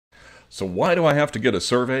So why do I have to get a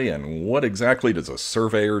survey, and what exactly does a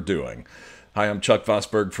surveyor doing? Hi, I'm Chuck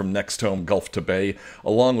Vosberg from Next Home Gulf to Bay,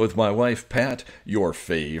 along with my wife Pat, your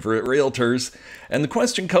favorite realtors. And the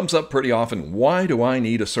question comes up pretty often, why do I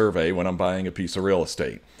need a survey when I'm buying a piece of real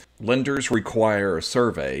estate? Lenders require a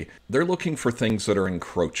survey. They're looking for things that are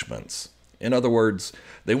encroachments. In other words,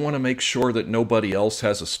 they want to make sure that nobody else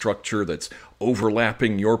has a structure that's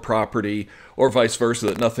overlapping your property, or vice versa,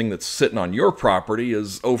 that nothing that's sitting on your property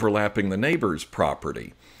is overlapping the neighbor's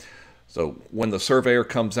property. So when the surveyor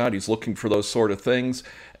comes out, he's looking for those sort of things.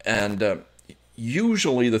 And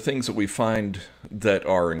usually the things that we find that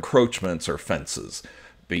are encroachments are fences.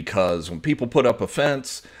 Because when people put up a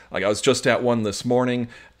fence, like I was just at one this morning,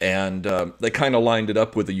 and they kind of lined it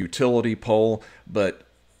up with a utility pole, but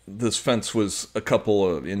this fence was a couple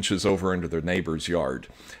of inches over into their neighbor's yard.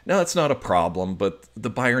 Now, that's not a problem, but the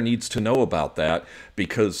buyer needs to know about that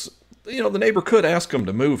because, the neighbor could ask them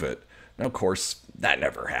to move it. Now, of course, that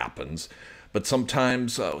never happens. But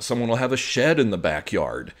sometimes someone will have a shed in the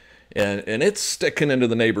backyard, and it's sticking into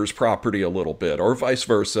the neighbor's property a little bit, or vice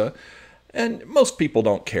versa. And most people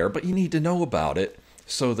don't care, but you need to know about it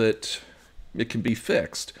so that it can be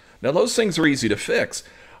fixed. Now, those things are easy to fix.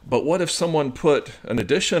 But what if someone put an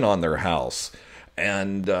addition on their house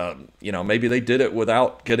and, maybe they did it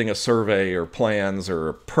without getting a survey or plans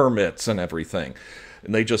or permits and everything,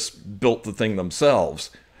 and they just built the thing themselves,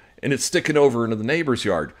 and it's sticking over into the neighbor's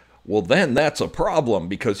yard? Well, then that's a problem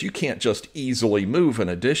because you can't just easily move an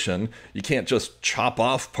addition. You can't just chop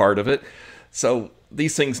off part of it. So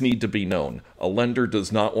these things need to be known. A lender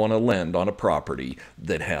does not want to lend on a property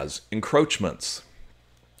that has encroachments.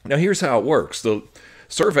 Now, here's how it works. The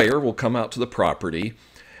surveyor will come out to the property,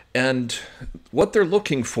 and what they're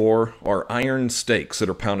looking for are iron stakes that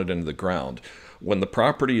are pounded into the ground. When the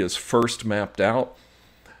property is first mapped out,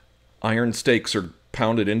 iron stakes are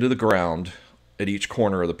pounded into the ground at each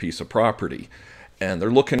corner of the piece of property, and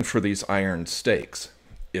they're looking for these iron stakes.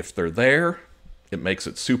 If they're there, it makes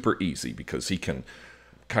it super easy because he can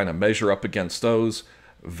kind of measure up against those,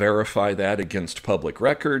 verify that against public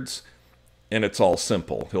records, and it's all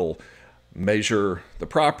simple. He'll measure the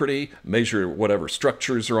property, measure whatever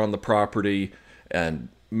structures are on the property, and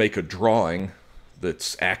make a drawing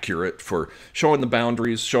that's accurate for showing the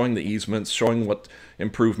boundaries, showing the easements, showing what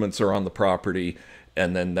improvements are on the property,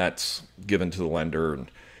 and then that's given to the lender and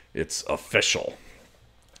it's official.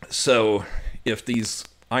 So if these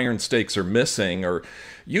iron stakes are missing, or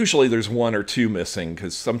usually there's one or two missing,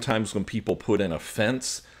 because sometimes when people put in a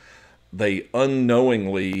fence, they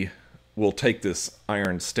unknowingly will take this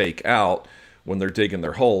iron stake out when they're digging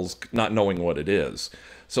their holes, not knowing what it is.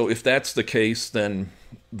 So if that's the case, then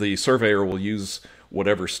the surveyor will use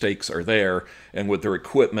whatever stakes are there, and with their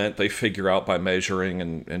equipment, they figure out by measuring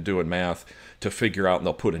and doing math to figure out, and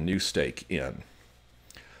they'll put a new stake in.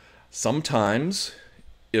 Sometimes,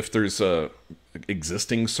 if there's a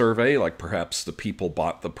existing survey, like perhaps the people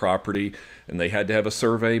bought the property and they had to have a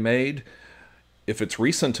survey made, if it's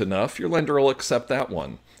recent enough, your lender will accept that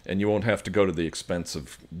one, and you won't have to go to the expense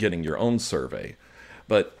of getting your own survey.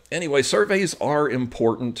 But anyway, surveys are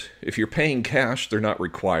important. If you're paying cash, they're not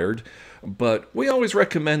required, but we always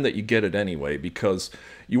recommend that you get it anyway because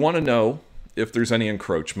you want to know if there's any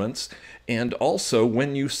encroachments, and also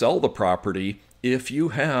when you sell the property, if you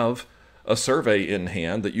have a survey in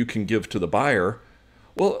hand that you can give to the buyer,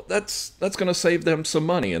 well, that's going to save them some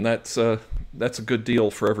money, and that's a good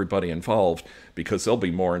deal for everybody involved because they'll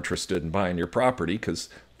be more interested in buying your property because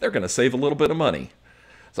they're going to save a little bit of money.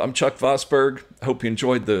 So I'm Chuck Vosberg. I hope you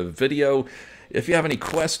enjoyed the video. If you have any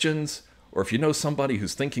questions, or if you know somebody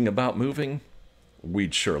who's thinking about moving,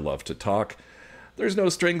 we'd sure love to talk. There's no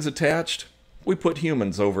strings attached. We put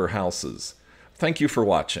humans over houses. Thank you for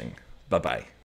watching. Bye-bye.